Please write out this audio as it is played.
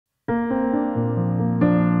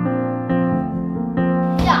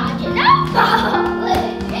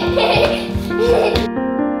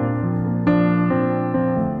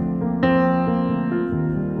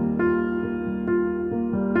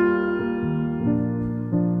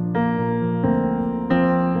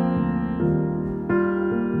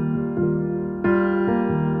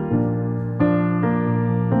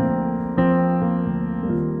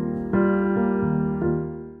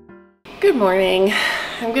Good morning.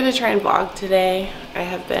 I'm gonna try and vlog today. I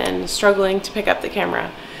have been struggling to pick up the camera,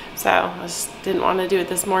 so I just didn't want to do it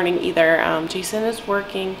this morning either. Jason is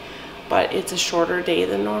working, but it's a shorter day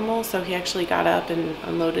than normal, so he actually got up and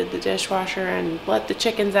unloaded the dishwasher and let the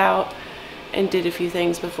chickens out and did a few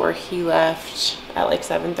things before he left at like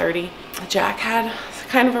 7:30. Jack had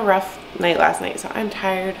kind of a rough night last night, so I'm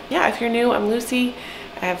tired. Yeah, if you're new, I'm Lucy.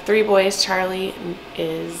 I have 3 boys. Charlie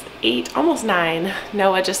is 8, almost 9.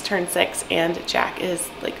 Noah just turned 6, and Jack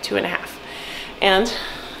is like 2.5. And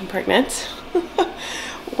I'm pregnant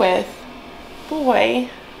with boy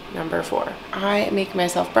number 4. I make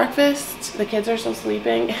myself breakfast. The kids are still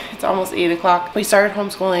sleeping. It's almost 8 o'clock. We started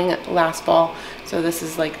homeschooling last fall, so this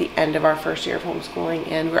is like the end of our first year of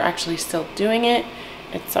homeschooling, and we're actually still doing it.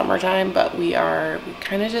 It's summertime, but we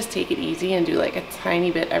kind of just take it easy and do like a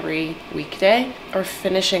tiny bit every weekday. We're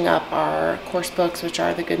finishing up our course books, which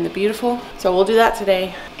are The Good and the Beautiful. So we'll do that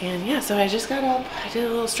today. And yeah, so I just got up, I did a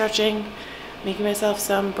little stretching, making myself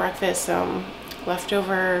some breakfast, some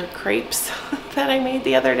leftover crepes that I made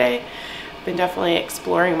the other day. Been definitely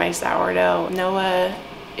exploring my sourdough. Noah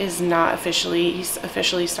is not officially, he's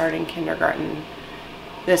officially starting kindergarten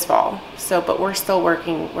this fall. So, but we're still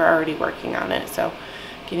working, we're already working on it. So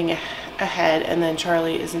getting ahead. And then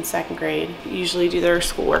Charlie is in 2nd grade. We usually do their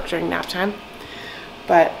schoolwork during nap time,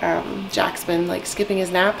 but Jack's been like skipping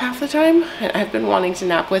his nap half the time, and I've been wanting to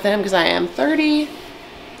nap with him because I am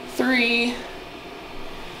 33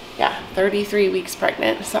 weeks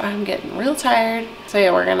pregnant, so I'm getting real tired. So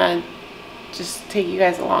yeah, we're gonna just take you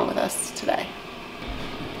guys along with us today.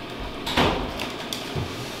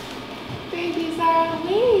 Babies are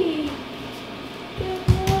awake. Good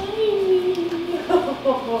morning.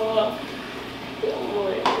 Oh, good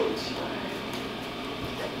morning, child.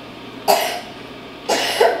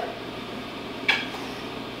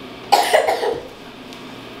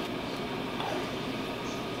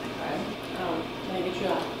 Can I get you a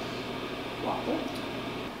waffle?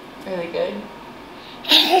 Are they good?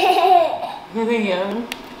 Are they yum?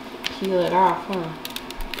 Peel it off, huh?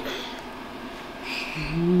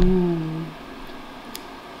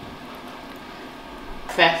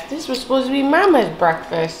 Breakfast. This was supposed to be Mama's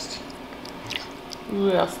breakfast. You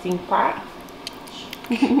little stink pot.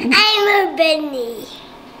 I'm a bunny.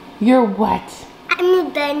 You're what? I'm a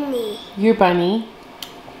bunny. You're bunny.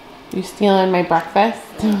 You stealing my breakfast?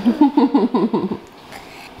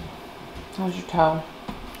 How's your toe?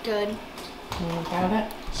 Good. Can you look at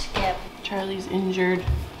it? Skip. Charlie's injured.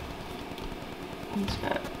 He's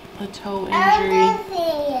got a toe I want injury. to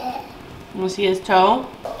see it. You want to see his toe?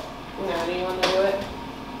 No, do you want to do it?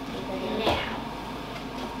 Now.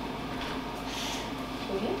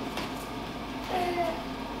 Okay.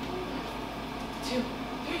 2,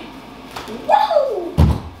 3. Whoa!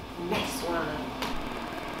 Nice one.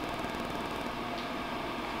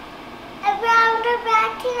 Around the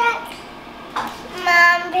back to that.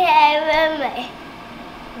 Mom, play with me.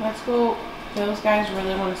 Let's go. Those guys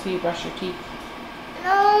really want to see you brush your teeth.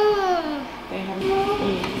 No. They have.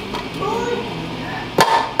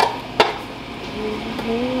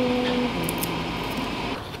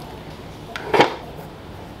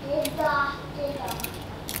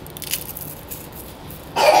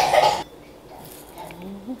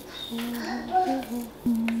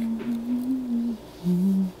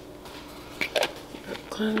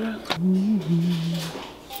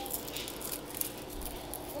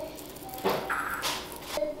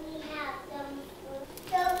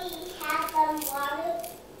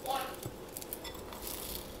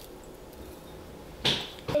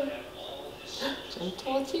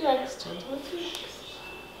 Gentle T-Rex, gentle T-Rex.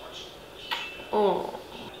 Oh.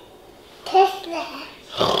 Kiss that.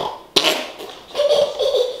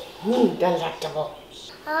 Delectable.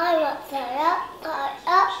 I want the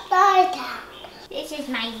upside down. This is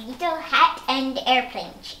my little hat and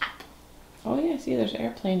airplane shop. Oh yeah, see there's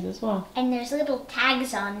airplanes as well. And there's little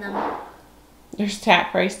tags on them. There's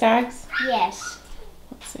price tags? Yes.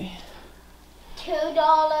 Let's see. $2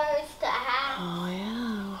 to have. Oh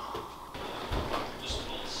yeah.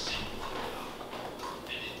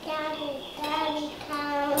 Daddy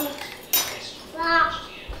comes. Stop.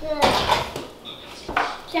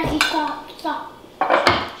 Daddy, stop.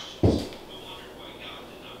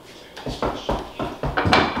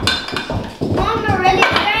 Mom, we're really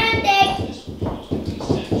stranded.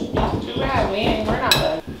 Too bad, we're not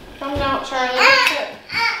good. Come out, Charlie. Let's sit.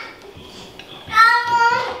 I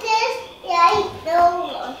want this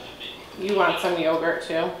yogurt. You want some yogurt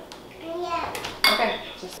too? Yeah. Okay.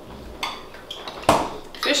 Just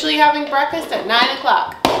officially having breakfast at 9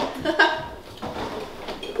 o'clock.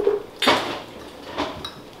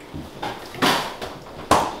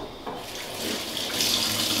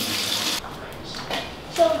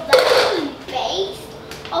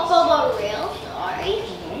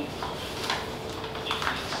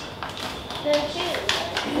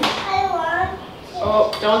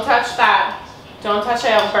 Don't touch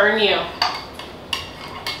it, it'll burn you.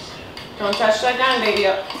 Don't touch that gun, baby.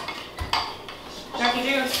 Jackie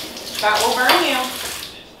Juice, that will burn you.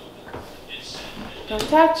 Don't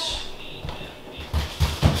touch.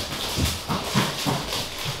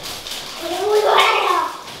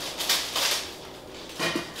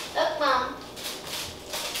 Look, Mom.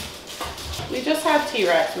 We just had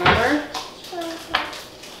T-Rex, remember?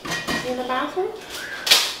 In the bathroom?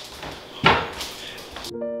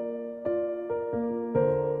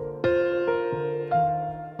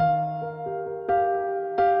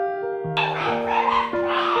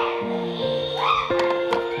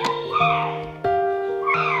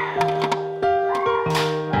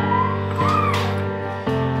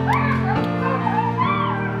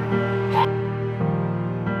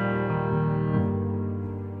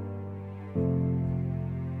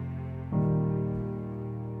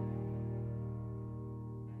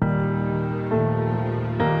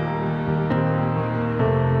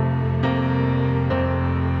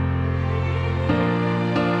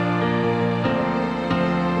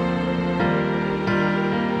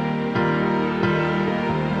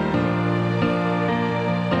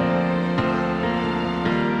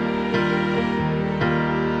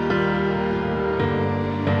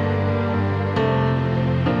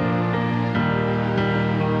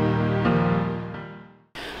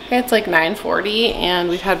 It's like 9:40 and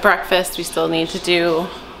we've had breakfast. We still need to do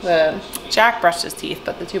Jack brushed his teeth,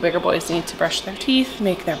 but the two bigger boys need to brush their teeth,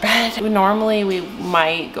 make their bed. Normally we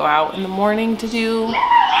might go out in the morning to do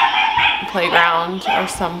playground or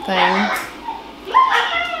something,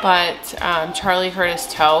 but Charlie hurt his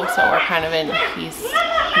toe, so we're kind of in, he's in,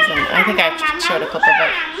 I think I showed a clip of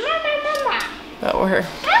it, but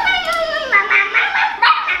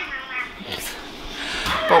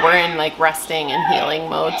we're in like resting and healing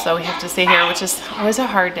mode, so we have to stay here, which is always a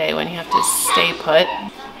hard day when you have to stay put.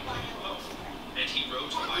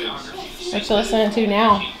 What you listening to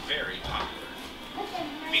now?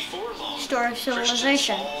 Story of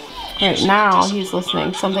Civilization. Right now he's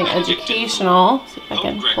listening to something educational. See if I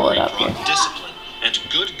can pull it up here. Discipline and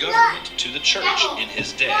good government to the church in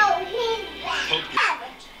his day. Pope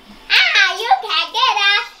You can't get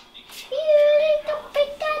us.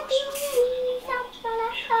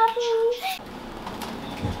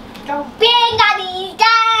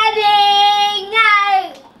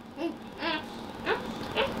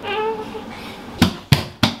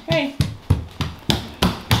 Hey.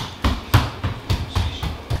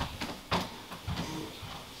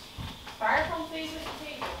 Styrofoam, please, Mr.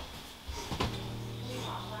 Tate.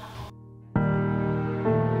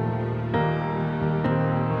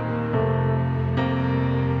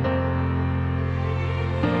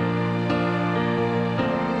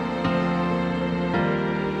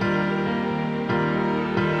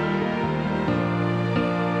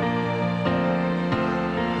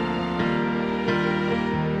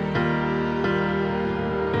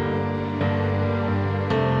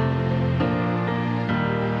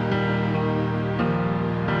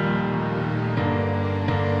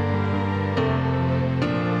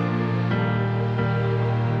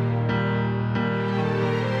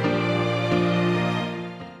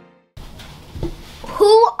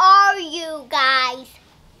 Who are you guys?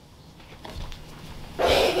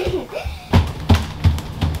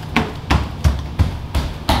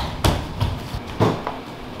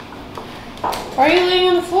 Why are you laying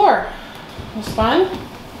on the floor? It was fun?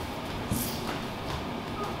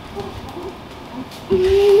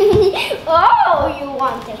 Oh, you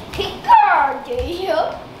want a kicker, do you?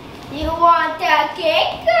 You want a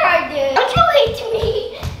kicker, do you? Don't you hate me?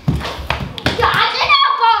 Dodge an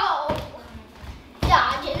elbow!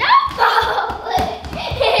 Dodge an elbow!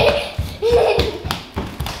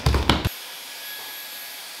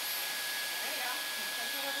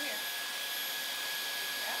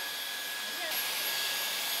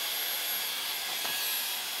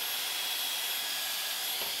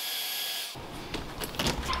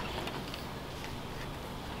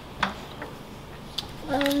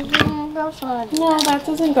 No, that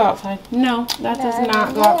doesn't go outside. No, that does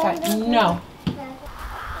not go outside. No.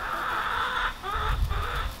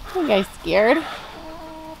 You guys scared?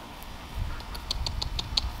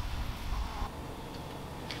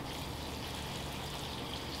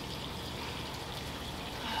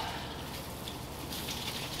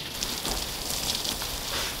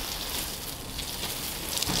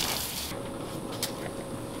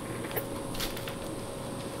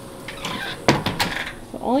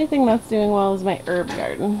 The only thing that's doing well is my herb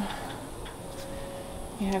garden.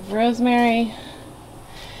 We have rosemary.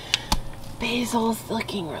 Basil's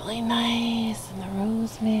looking really nice, and the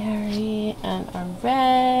rosemary and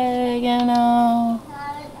oregano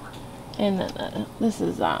And then this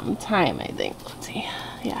is thyme, I think. Let's see.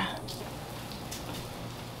 Yeah.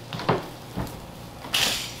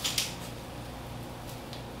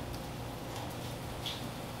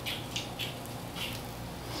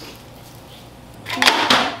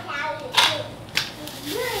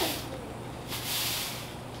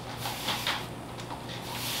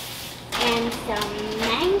 And some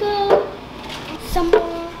mango, and some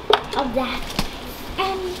more of that,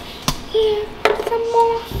 and here some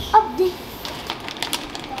more of this.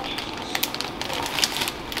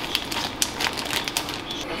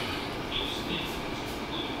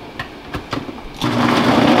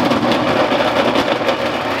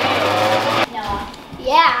 No.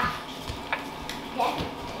 Yeah.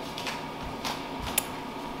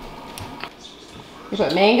 You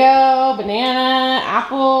put mango, banana,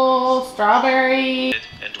 apple, strawberry.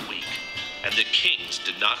 And weak, and the kings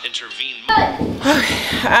did not intervene.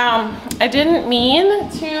 I didn't mean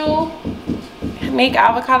to make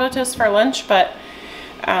avocado toast for lunch, but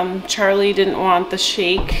Charlie didn't want the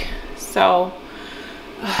shake, so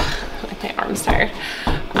my arm's tired.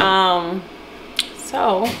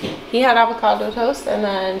 So he had avocado toast, and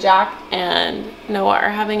then Jack and Noah are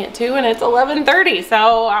having it too, and it's 11:30,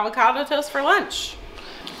 so avocado toast for lunch.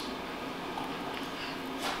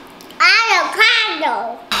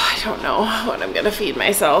 Avocado. I don't know what I'm gonna feed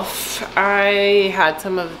myself. I had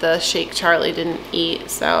some of the shake Charlie didn't eat,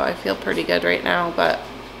 so I feel pretty good right now, but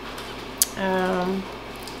and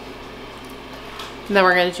then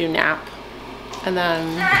we're gonna do nap, and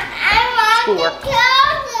then schoolwork.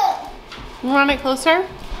 You want it closer?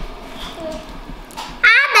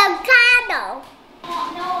 Avocado.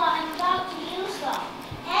 No, I'm about to use them.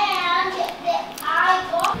 And I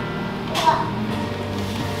got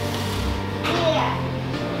here.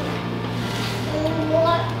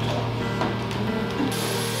 What?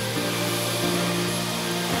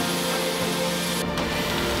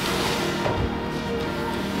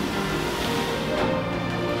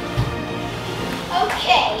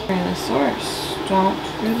 Okay. Tyrannosaurus, stomped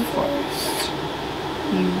through the forest.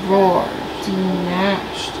 He roared, he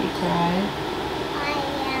gnashed, he cried. I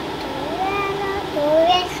am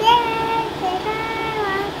Tyrannosaurus and I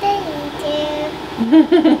want to eat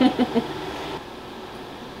you.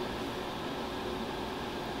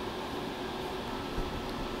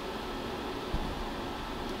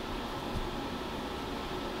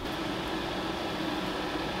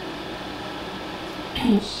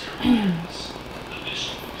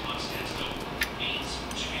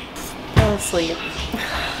 Fell asleep.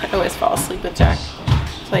 I always fall asleep with Jack.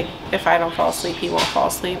 It's like if I don't fall asleep, he won't fall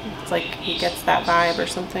asleep. It's like he gets that vibe or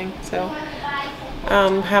something. So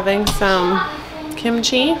having some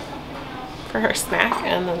kimchi for her snack,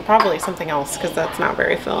 and then probably something else because that's not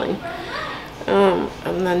very filling. And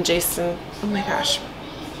then Jason, oh my gosh,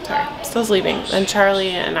 sorry, still sleeping. And Charlie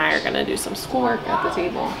and I are gonna do some schoolwork at the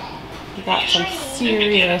table. We got some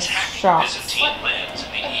serious shots.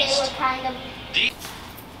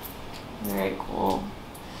 Very cool.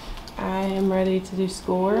 I am ready to do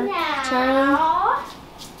schoolwork, Charlie.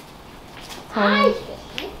 I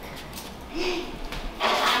think I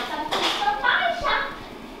have something for my shop.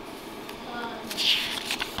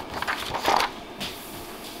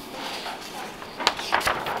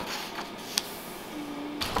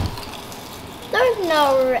 There's no.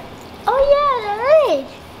 Oh yeah, there is.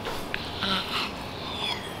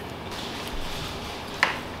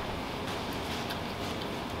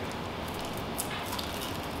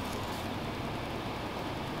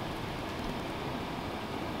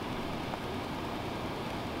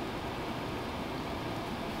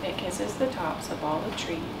 It kisses the tops of all the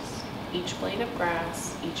trees, each blade of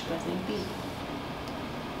grass, each buzzing bee.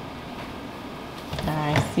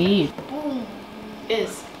 I see.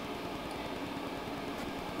 Is.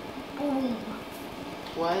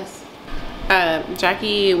 Was.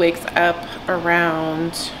 Jackie wakes up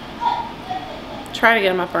around, try to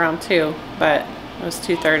get him up around 2, but it was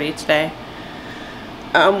 2:30 today.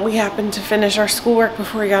 We happened to finish our schoolwork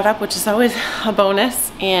before we got up, which is always a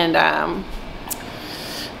bonus, and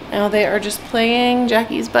now they are just playing.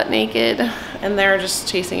 Jackie's butt naked, and they're just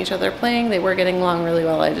chasing each other playing. They were getting along really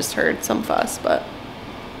well. I just heard some fuss, but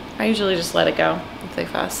I usually just let it go if they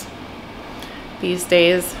fuss these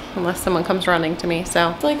days, unless someone comes running to me. So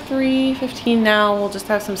it's like 3:15 now. We'll just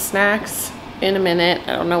have some snacks in a minute.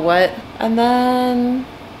 I don't know what. And then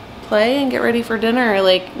play and get ready for dinner.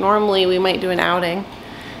 Like normally we might do an outing,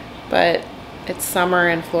 but it's summer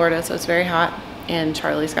in Florida, so it's very hot. And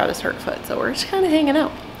Charlie's got his hurt foot, so we're just kind of hanging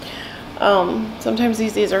out. Sometimes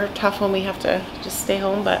these days are tough when we have to just stay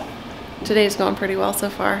home, but today's going pretty well so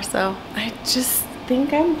far. So I just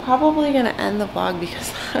think I'm probably gonna end the vlog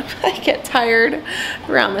because I get tired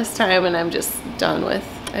around this time and I'm just done with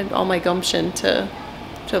all my gumption to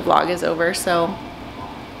vlog is over. So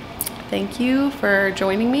thank you for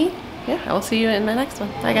joining me. Yeah, I will see you in my next one.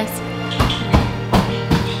 Bye guys.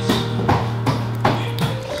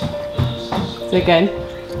 Is it good?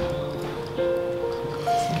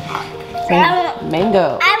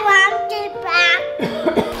 Mango. I want it back.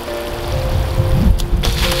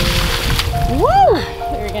 Woo!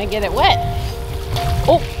 We're gonna get it wet.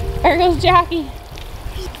 Oh, there goes Jackie.